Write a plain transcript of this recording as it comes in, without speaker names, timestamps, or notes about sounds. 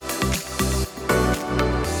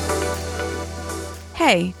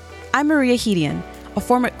Hey, I'm Maria Hedian, a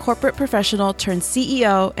former corporate professional turned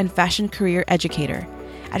CEO and fashion career educator.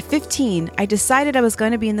 At 15, I decided I was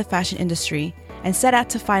going to be in the fashion industry and set out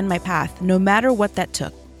to find my path, no matter what that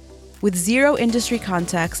took. With zero industry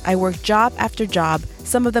contacts, I worked job after job,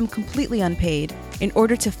 some of them completely unpaid, in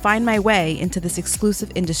order to find my way into this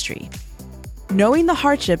exclusive industry. Knowing the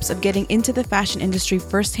hardships of getting into the fashion industry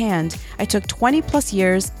firsthand, I took 20 plus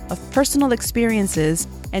years of personal experiences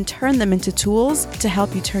and turned them into tools to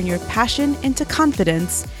help you turn your passion into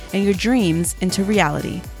confidence and your dreams into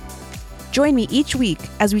reality. Join me each week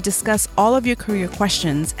as we discuss all of your career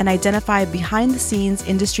questions and identify behind-the-scenes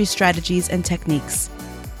industry strategies and techniques.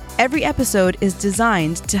 Every episode is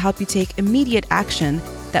designed to help you take immediate action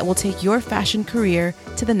that will take your fashion career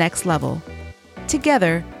to the next level.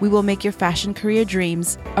 Together, we will make your fashion career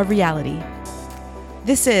dreams a reality.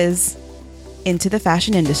 This is Into the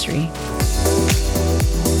Fashion Industry.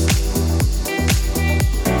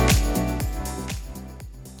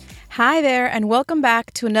 Hi there, and welcome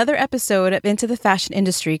back to another episode of Into the Fashion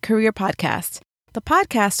Industry Career Podcast, the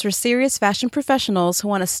podcast for serious fashion professionals who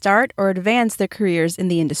want to start or advance their careers in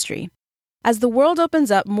the industry. As the world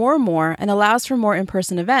opens up more and more and allows for more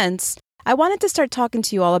in-person events, I wanted to start talking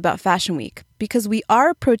to you all about Fashion Week because we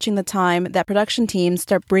are approaching the time that production teams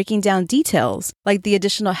start breaking down details, like the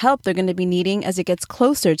additional help they're going to be needing as it gets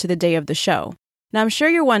closer to the day of the show. Now, I'm sure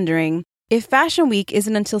you're wondering, if Fashion Week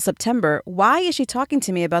isn't until September, why is she talking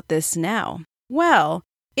to me about this now? Well,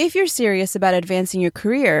 if you're serious about advancing your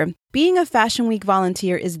career, being a Fashion Week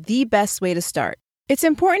volunteer is the best way to start. It's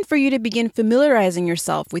important for you to begin familiarizing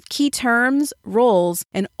yourself with key terms, roles,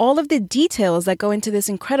 and all of the details that go into this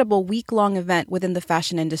incredible week-long event within the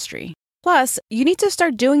fashion industry. Plus, you need to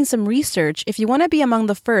start doing some research if you want to be among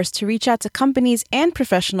the first to reach out to companies and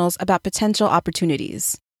professionals about potential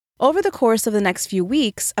opportunities. Over the course of the next few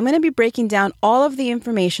weeks, I'm going to be breaking down all of the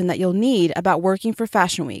information that you'll need about working for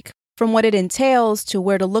Fashion Week, from what it entails to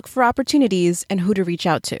where to look for opportunities and who to reach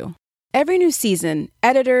out to. Every new season,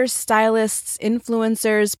 editors, stylists,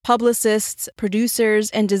 influencers, publicists, producers,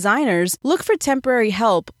 and designers look for temporary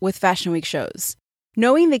help with Fashion Week shows.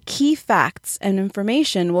 Knowing the key facts and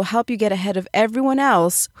information will help you get ahead of everyone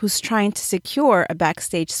else who's trying to secure a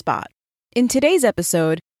backstage spot. In today's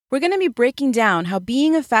episode, we're going to be breaking down how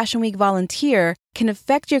being a Fashion Week volunteer can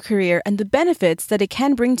affect your career and the benefits that it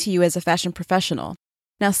can bring to you as a fashion professional.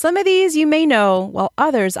 Now, some of these you may know, while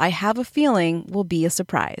others I have a feeling will be a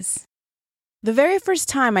surprise. The very first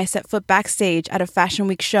time I set foot backstage at a Fashion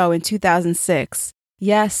Week show in 2006,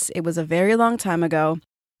 yes, it was a very long time ago,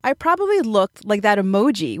 I probably looked like that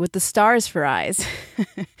emoji with the stars for eyes.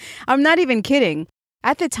 I'm not even kidding.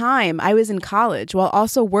 At the time, I was in college while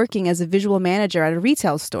also working as a visual manager at a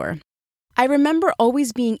retail store. I remember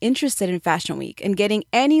always being interested in Fashion Week and getting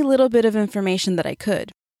any little bit of information that I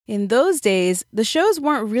could. In those days, the shows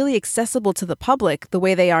weren't really accessible to the public the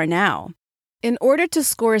way they are now. In order to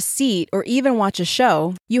score a seat or even watch a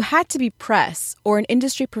show, you had to be press or an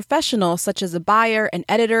industry professional such as a buyer, an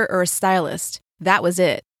editor, or a stylist. That was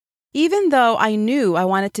it. Even though I knew I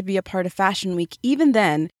wanted to be a part of Fashion Week, even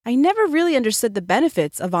then, I never really understood the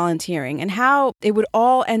benefits of volunteering and how it would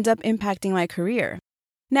all end up impacting my career.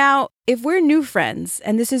 Now, if we're new friends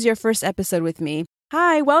and this is your first episode with me,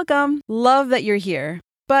 hi, welcome. Love that you're here.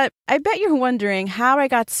 But I bet you're wondering how I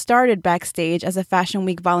got started backstage as a Fashion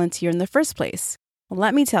Week volunteer in the first place. Well,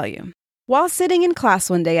 let me tell you. While sitting in class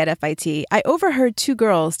one day at FIT, I overheard two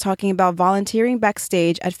girls talking about volunteering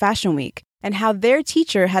backstage at Fashion Week and how their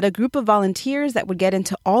teacher had a group of volunteers that would get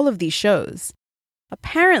into all of these shows.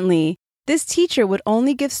 Apparently, this teacher would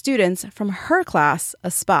only give students from her class a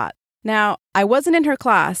spot. Now, I wasn't in her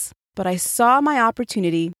class, but I saw my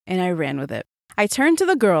opportunity and I ran with it. I turned to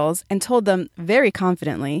the girls and told them very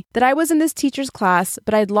confidently that I was in this teacher's class,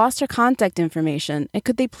 but I'd lost her contact information and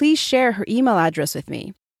could they please share her email address with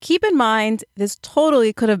me. Keep in mind, this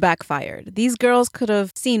totally could have backfired. These girls could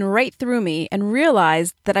have seen right through me and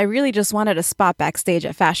realized that I really just wanted a spot backstage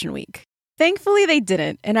at Fashion Week. Thankfully, they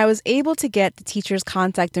didn't, and I was able to get the teacher's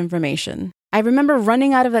contact information. I remember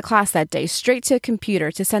running out of the class that day straight to a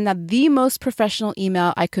computer to send out the most professional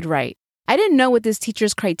email I could write. I didn't know what this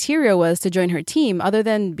teacher's criteria was to join her team other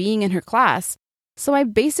than being in her class. So I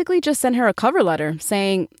basically just sent her a cover letter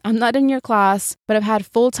saying, I'm not in your class, but I've had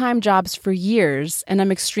full-time jobs for years and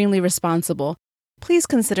I'm extremely responsible. Please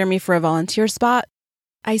consider me for a volunteer spot.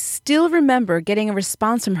 I still remember getting a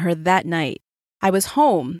response from her that night. I was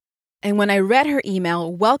home, and when I read her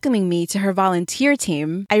email welcoming me to her volunteer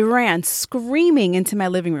team, I ran screaming into my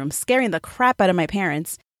living room, scaring the crap out of my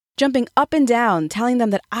parents, jumping up and down, telling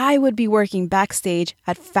them that I would be working backstage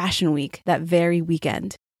at Fashion Week that very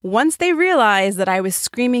weekend. Once they realized that I was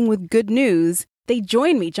screaming with good news, they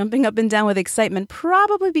joined me jumping up and down with excitement,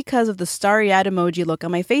 probably because of the starry-eyed emoji look on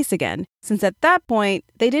my face again, since at that point,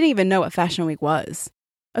 they didn't even know what Fashion Week was.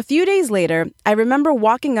 A few days later, I remember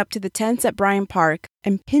walking up to the tents at Bryant Park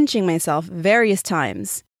and pinching myself various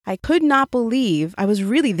times. I could not believe I was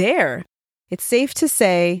really there. It's safe to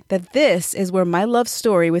say that this is where my love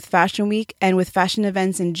story with Fashion Week and with fashion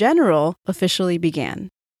events in general officially began.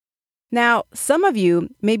 Now, some of you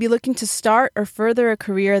may be looking to start or further a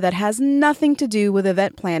career that has nothing to do with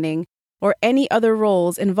event planning or any other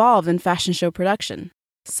roles involved in fashion show production.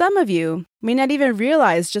 Some of you may not even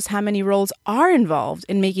realize just how many roles are involved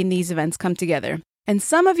in making these events come together. And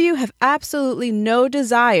some of you have absolutely no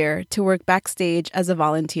desire to work backstage as a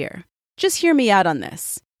volunteer. Just hear me out on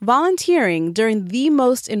this. Volunteering during the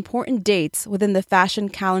most important dates within the fashion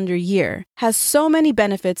calendar year has so many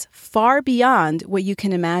benefits far beyond what you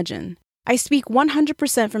can imagine. I speak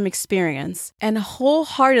 100% from experience and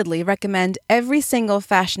wholeheartedly recommend every single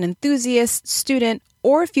fashion enthusiast, student,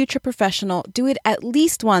 or future professional do it at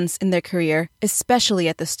least once in their career, especially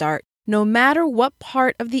at the start, no matter what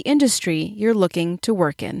part of the industry you're looking to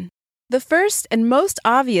work in. The first and most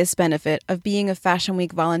obvious benefit of being a Fashion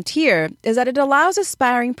Week volunteer is that it allows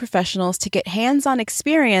aspiring professionals to get hands-on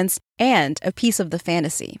experience and a piece of the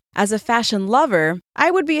fantasy. As a fashion lover,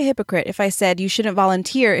 I would be a hypocrite if I said you shouldn't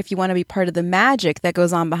volunteer if you want to be part of the magic that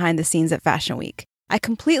goes on behind the scenes at Fashion Week. I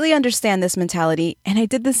completely understand this mentality, and I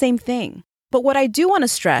did the same thing. But what I do want to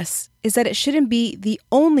stress is that it shouldn't be the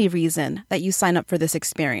only reason that you sign up for this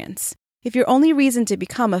experience. If your only reason to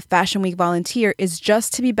become a Fashion Week volunteer is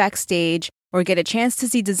just to be backstage or get a chance to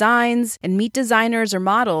see designs and meet designers or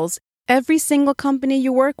models, every single company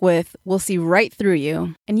you work with will see right through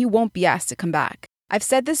you, and you won't be asked to come back. I've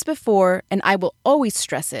said this before, and I will always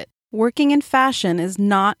stress it. Working in fashion is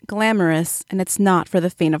not glamorous, and it's not for the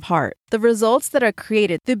faint of heart. The results that are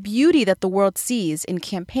created, the beauty that the world sees in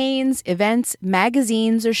campaigns, events,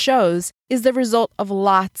 magazines, or shows is the result of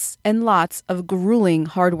lots and lots of grueling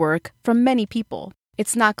hard work from many people.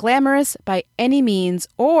 It's not glamorous by any means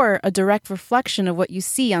or a direct reflection of what you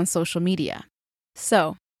see on social media.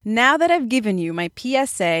 So, now that I've given you my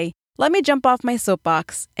PSA, let me jump off my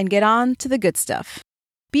soapbox and get on to the good stuff.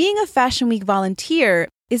 Being a Fashion Week volunteer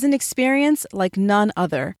is an experience like none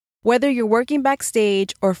other. Whether you're working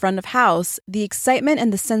backstage or front of house, the excitement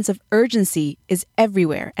and the sense of urgency is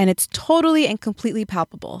everywhere, and it's totally and completely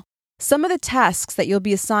palpable. Some of the tasks that you'll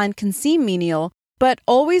be assigned can seem menial, but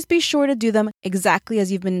always be sure to do them exactly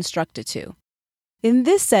as you've been instructed to. In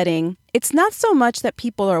this setting, it's not so much that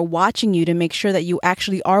people are watching you to make sure that you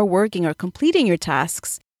actually are working or completing your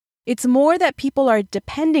tasks. It's more that people are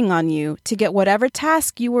depending on you to get whatever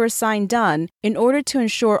task you were assigned done in order to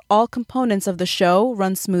ensure all components of the show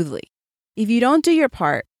run smoothly. If you don't do your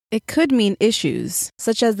part, it could mean issues,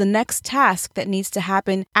 such as the next task that needs to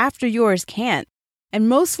happen after yours can't, and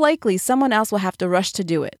most likely someone else will have to rush to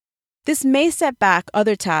do it. This may set back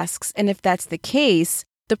other tasks, and if that's the case,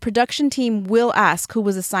 the production team will ask who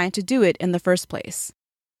was assigned to do it in the first place.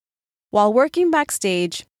 While working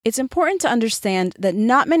backstage, it's important to understand that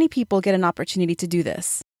not many people get an opportunity to do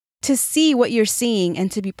this, to see what you're seeing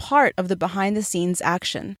and to be part of the behind-the-scenes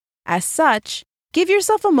action. As such, give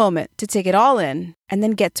yourself a moment to take it all in and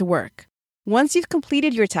then get to work. Once you've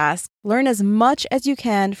completed your task, learn as much as you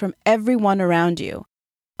can from everyone around you.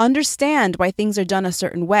 Understand why things are done a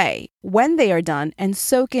certain way, when they are done, and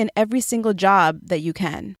soak in every single job that you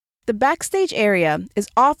can. The backstage area is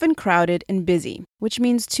often crowded and busy, which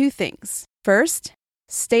means two things. First,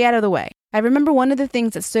 stay out of the way. I remember one of the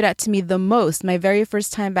things that stood out to me the most my very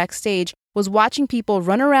first time backstage was watching people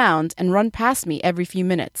run around and run past me every few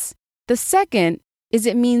minutes. The second is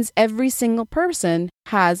it means every single person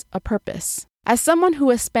has a purpose. As someone who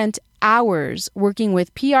has spent hours working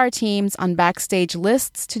with PR teams on backstage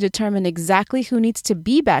lists to determine exactly who needs to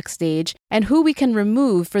be backstage and who we can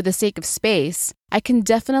remove for the sake of space, I can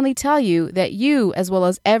definitely tell you that you, as well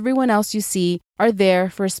as everyone else you see, are there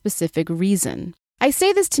for a specific reason. I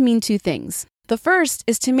say this to mean two things. The first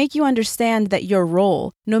is to make you understand that your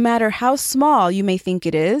role, no matter how small you may think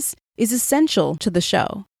it is essential to the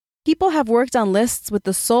show. People have worked on lists with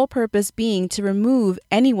the sole purpose being to remove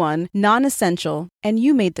anyone non-essential, and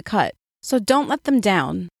you made the cut. So don't let them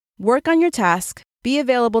down. Work on your task, be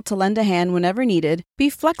available to lend a hand whenever needed,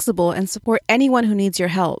 be flexible and support anyone who needs your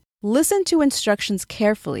help. Listen to instructions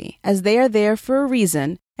carefully, as they are there for a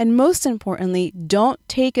reason, and most importantly, don't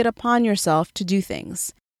take it upon yourself to do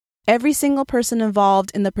things. Every single person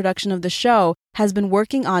involved in the production of the show has been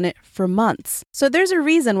working on it for months, so there's a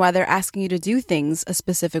reason why they're asking you to do things a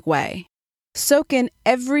specific way. Soak in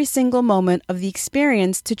every single moment of the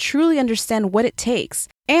experience to truly understand what it takes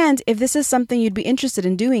and if this is something you'd be interested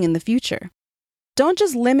in doing in the future. Don't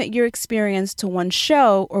just limit your experience to one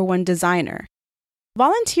show or one designer.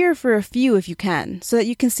 Volunteer for a few if you can, so that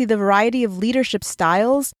you can see the variety of leadership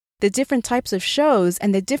styles, the different types of shows,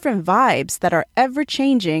 and the different vibes that are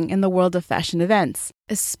ever-changing in the world of fashion events,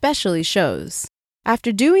 especially shows.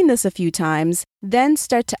 After doing this a few times, then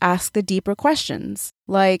start to ask the deeper questions,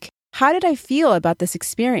 like, how did I feel about this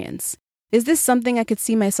experience? Is this something I could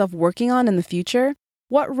see myself working on in the future?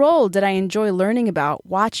 What role did I enjoy learning about,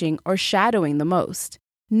 watching, or shadowing the most?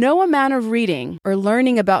 No amount of reading or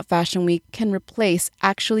learning about Fashion Week can replace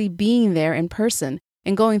actually being there in person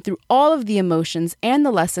and going through all of the emotions and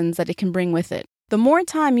the lessons that it can bring with it. The more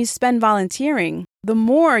time you spend volunteering, the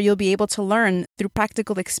more you'll be able to learn through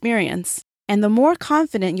practical experience, and the more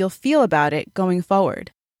confident you'll feel about it going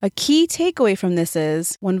forward. A key takeaway from this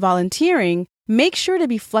is, when volunteering, make sure to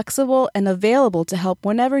be flexible and available to help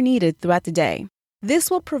whenever needed throughout the day. This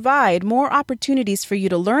will provide more opportunities for you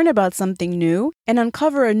to learn about something new and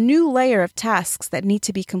uncover a new layer of tasks that need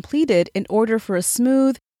to be completed in order for a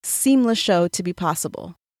smooth, seamless show to be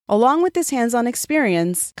possible. Along with this hands-on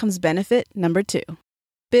experience comes benefit number 2.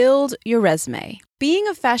 Build your resume. Being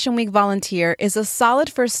a Fashion Week volunteer is a solid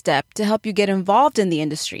first step to help you get involved in the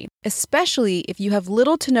industry, especially if you have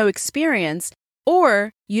little to no experience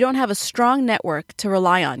or you don't have a strong network to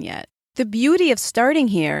rely on yet. The beauty of starting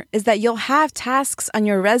here is that you'll have tasks on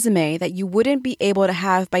your resume that you wouldn't be able to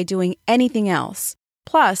have by doing anything else.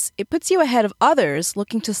 Plus, it puts you ahead of others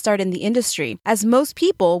looking to start in the industry, as most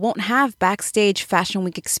people won't have backstage Fashion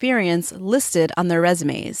Week experience listed on their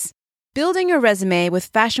resumes. Building your resume with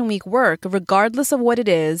Fashion Week work, regardless of what it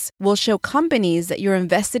is, will show companies that you're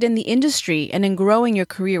invested in the industry and in growing your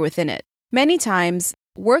career within it. Many times,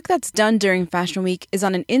 work that's done during Fashion Week is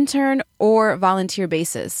on an intern or volunteer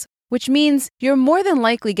basis, which means you're more than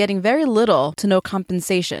likely getting very little to no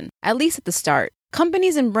compensation, at least at the start.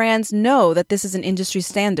 Companies and brands know that this is an industry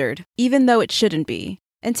standard, even though it shouldn't be,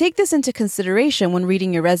 and take this into consideration when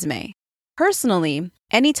reading your resume. Personally,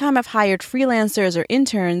 anytime I've hired freelancers or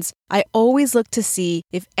interns, I always look to see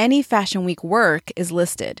if any Fashion Week work is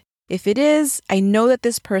listed. If it is, I know that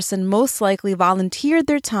this person most likely volunteered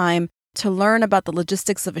their time to learn about the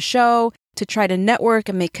logistics of a show, to try to network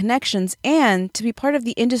and make connections, and to be part of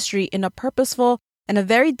the industry in a purposeful and a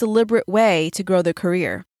very deliberate way to grow their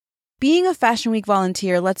career. Being a Fashion Week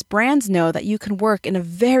volunteer lets brands know that you can work in a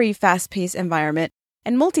very fast-paced environment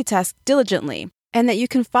and multitask diligently, and that you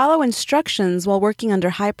can follow instructions while working under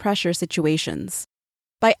high-pressure situations.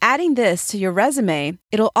 By adding this to your resume,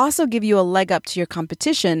 it'll also give you a leg up to your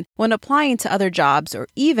competition when applying to other jobs or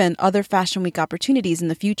even other Fashion Week opportunities in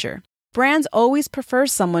the future. Brands always prefer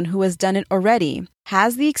someone who has done it already,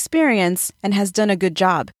 has the experience, and has done a good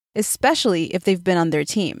job, especially if they've been on their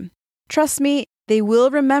team. Trust me, they will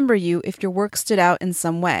remember you if your work stood out in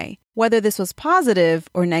some way, whether this was positive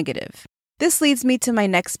or negative. This leads me to my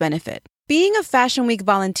next benefit. Being a Fashion Week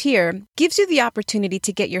volunteer gives you the opportunity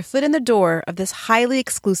to get your foot in the door of this highly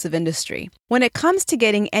exclusive industry. When it comes to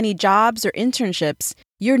getting any jobs or internships,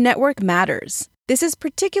 your network matters. This is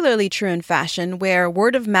particularly true in fashion, where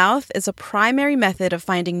word of mouth is a primary method of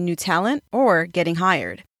finding new talent or getting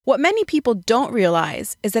hired. What many people don't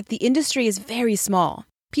realize is that the industry is very small.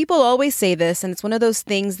 People always say this, and it's one of those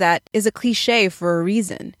things that is a cliche for a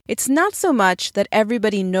reason. It's not so much that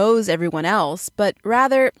everybody knows everyone else, but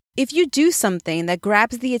rather, if you do something that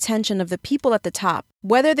grabs the attention of the people at the top,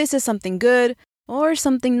 whether this is something good or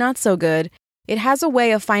something not so good, it has a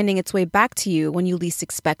way of finding its way back to you when you least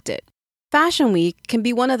expect it. Fashion Week can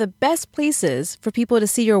be one of the best places for people to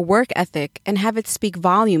see your work ethic and have it speak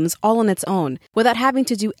volumes all on its own, without having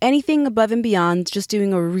to do anything above and beyond just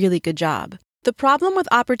doing a really good job. The problem with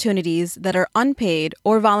opportunities that are unpaid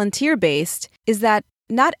or volunteer-based is that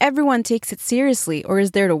not everyone takes it seriously or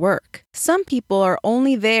is there to work. Some people are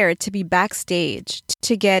only there to be backstage,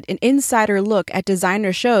 to get an insider look at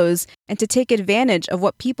designer shows and to take advantage of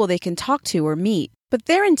what people they can talk to or meet. But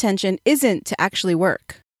their intention isn't to actually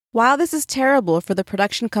work. While this is terrible for the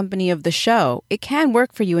production company of the show, it can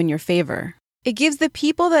work for you in your favor. It gives the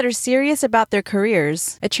people that are serious about their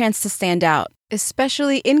careers a chance to stand out,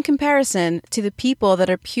 especially in comparison to the people that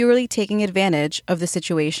are purely taking advantage of the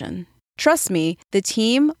situation. Trust me, the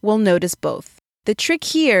team will notice both. The trick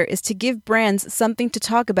here is to give brands something to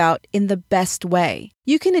talk about in the best way.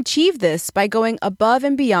 You can achieve this by going above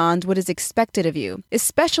and beyond what is expected of you,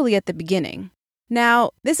 especially at the beginning.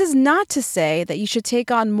 Now, this is not to say that you should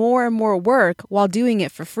take on more and more work while doing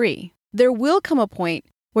it for free. There will come a point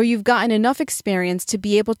where you've gotten enough experience to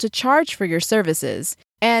be able to charge for your services,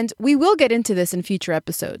 And we will get into this in future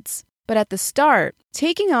episodes. But at the start,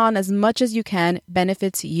 taking on as much as you can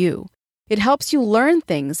benefits you. It helps you learn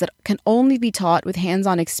things that can only be taught with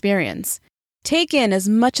hands-on experience. Take in as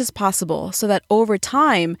much as possible so that over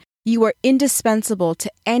time, you are indispensable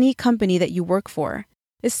to any company that you work for,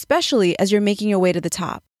 especially as you're making your way to the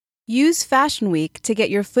top. Use Fashion Week to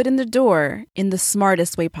get your foot in the door in the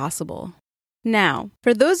smartest way possible. Now,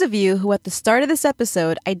 for those of you who at the start of this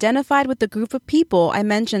episode identified with the group of people I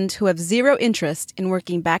mentioned who have zero interest in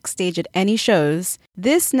working backstage at any shows,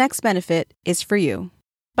 this next benefit is for you.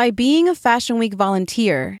 By being a Fashion Week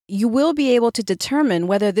volunteer, you will be able to determine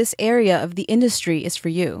whether this area of the industry is for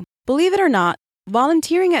you. Believe it or not,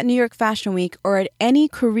 volunteering at New York Fashion Week or at any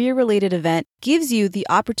career-related event gives you the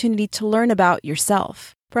opportunity to learn about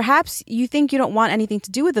yourself. Perhaps you think you don't want anything to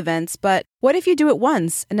do with events, but what if you do it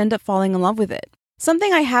once and end up falling in love with it?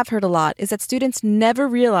 Something I have heard a lot is that students never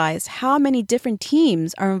realize how many different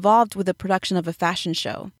teams are involved with the production of a fashion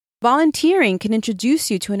show. Volunteering can introduce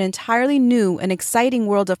you to an entirely new and exciting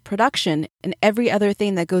world of production and every other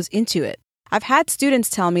thing that goes into it. I've had students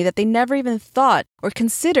tell me that they never even thought or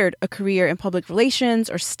considered a career in public relations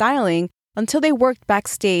or styling until they worked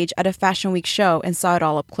backstage at a Fashion Week show and saw it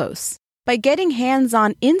all up close. By getting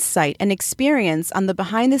hands-on insight and experience on the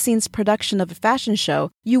behind-the-scenes production of a fashion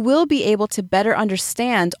show, you will be able to better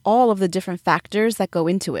understand all of the different factors that go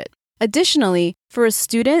into it. Additionally, for a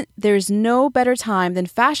student, there is no better time than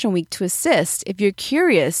Fashion Week to assist if you're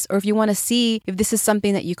curious or if you want to see if this is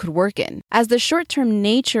something that you could work in, as the short-term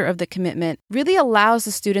nature of the commitment really allows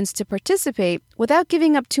the students to participate without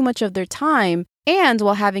giving up too much of their time and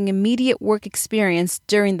while having immediate work experience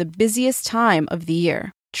during the busiest time of the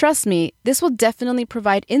year. Trust me, this will definitely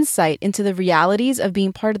provide insight into the realities of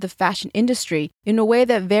being part of the fashion industry in a way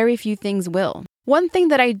that very few things will. One thing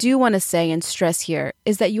that I do want to say and stress here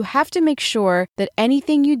is that you have to make sure that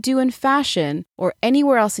anything you do in fashion or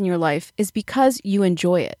anywhere else in your life is because you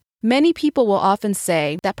enjoy it. Many people will often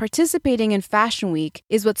say that participating in Fashion Week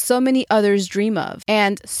is what so many others dream of,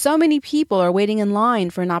 and so many people are waiting in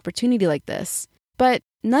line for an opportunity like this. But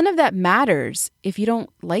none of that matters if you don't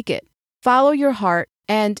like it. Follow your heart.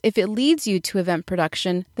 And if it leads you to event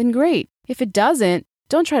production, then great. If it doesn't,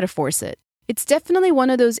 don't try to force it. It's definitely one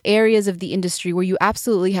of those areas of the industry where you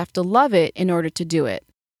absolutely have to love it in order to do it.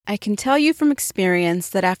 I can tell you from experience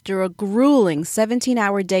that after a grueling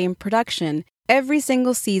 17-hour day in production, every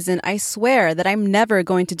single season I swear that I'm never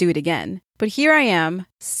going to do it again. But here I am,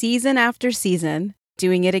 season after season,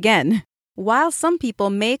 doing it again. While some people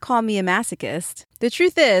may call me a masochist, the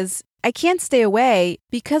truth is, I can't stay away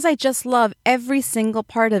because I just love every single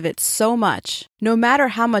part of it so much, no matter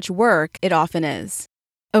how much work it often is.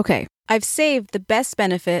 Okay, I've saved the best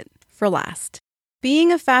benefit for last.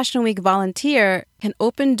 Being a Fashion Week volunteer can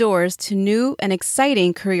open doors to new and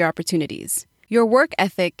exciting career opportunities. Your work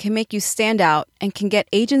ethic can make you stand out and can get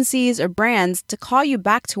agencies or brands to call you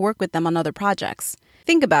back to work with them on other projects.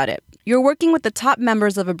 Think about it. You're working with the top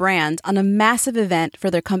members of a brand on a massive event for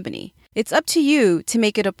their company. It's up to you to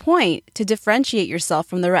make it a point to differentiate yourself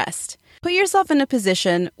from the rest. Put yourself in a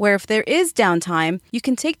position where if there is downtime, you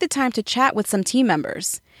can take the time to chat with some team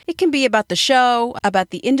members. It can be about the show, about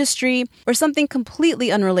the industry, or something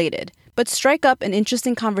completely unrelated. But strike up an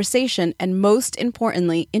interesting conversation and most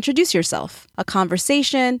importantly, introduce yourself. A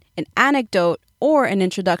conversation, an anecdote, or an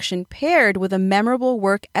introduction paired with a memorable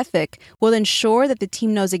work ethic will ensure that the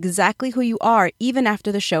team knows exactly who you are even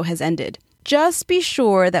after the show has ended. Just be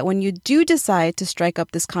sure that when you do decide to strike up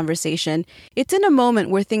this conversation, it's in a moment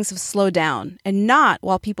where things have slowed down and not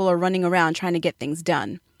while people are running around trying to get things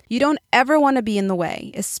done. You don't ever want to be in the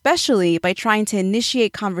way, especially by trying to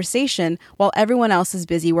initiate conversation while everyone else is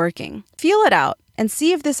busy working. Feel it out and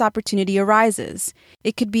see if this opportunity arises.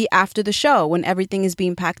 It could be after the show when everything is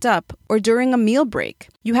being packed up or during a meal break.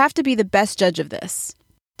 You have to be the best judge of this.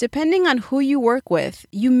 Depending on who you work with,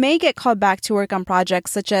 you may get called back to work on projects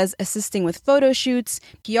such as assisting with photo shoots,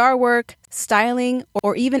 PR work, styling,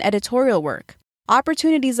 or even editorial work.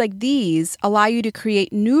 Opportunities like these allow you to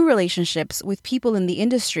create new relationships with people in the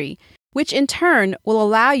industry, which in turn will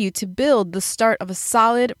allow you to build the start of a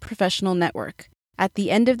solid professional network. At the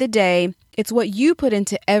end of the day, it's what you put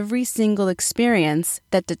into every single experience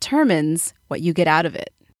that determines what you get out of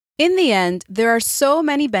it. In the end, there are so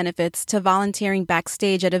many benefits to volunteering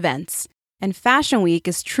backstage at events, and Fashion Week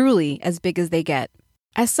is truly as big as they get.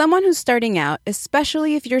 As someone who's starting out,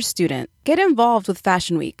 especially if you're a student, get involved with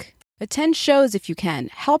Fashion Week. Attend shows if you can,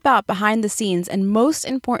 help out behind the scenes, and most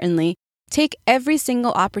importantly, take every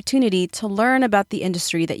single opportunity to learn about the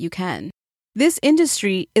industry that you can. This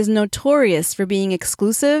industry is notorious for being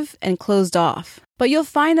exclusive and closed off. But you'll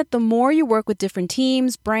find that the more you work with different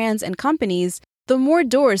teams, brands, and companies, the more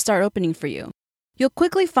doors start opening for you. You'll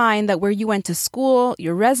quickly find that where you went to school,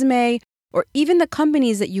 your resume, or even the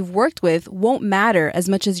companies that you've worked with won't matter as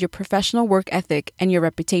much as your professional work ethic and your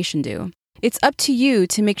reputation do. It's up to you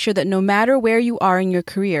to make sure that no matter where you are in your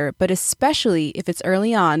career, but especially if it's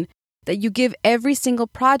early on, that you give every single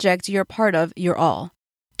project you're a part of your all.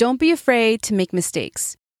 Don't be afraid to make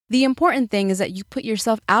mistakes. The important thing is that you put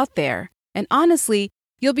yourself out there. And honestly,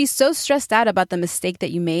 you'll be so stressed out about the mistake that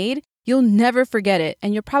you made, you'll never forget it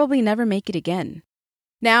and you'll probably never make it again.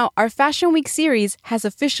 Now, our Fashion Week series has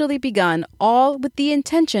officially begun, all with the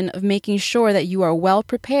intention of making sure that you are well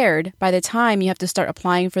prepared by the time you have to start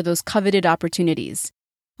applying for those coveted opportunities.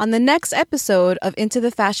 On the next episode of Into the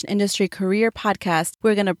Fashion Industry Career Podcast,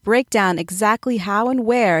 we're going to break down exactly how and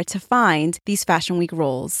where to find these Fashion Week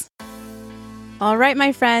roles. All right,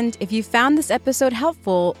 my friend, if you found this episode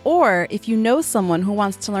helpful, or if you know someone who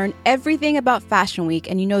wants to learn everything about Fashion Week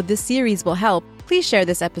and you know this series will help, please share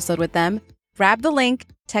this episode with them. Grab the link,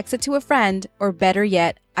 text it to a friend, or better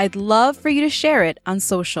yet, I'd love for you to share it on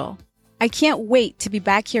social. I can't wait to be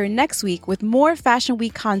back here next week with more Fashion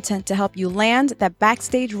Week content to help you land that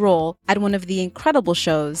backstage role at one of the incredible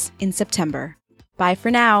shows in September. Bye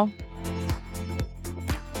for now.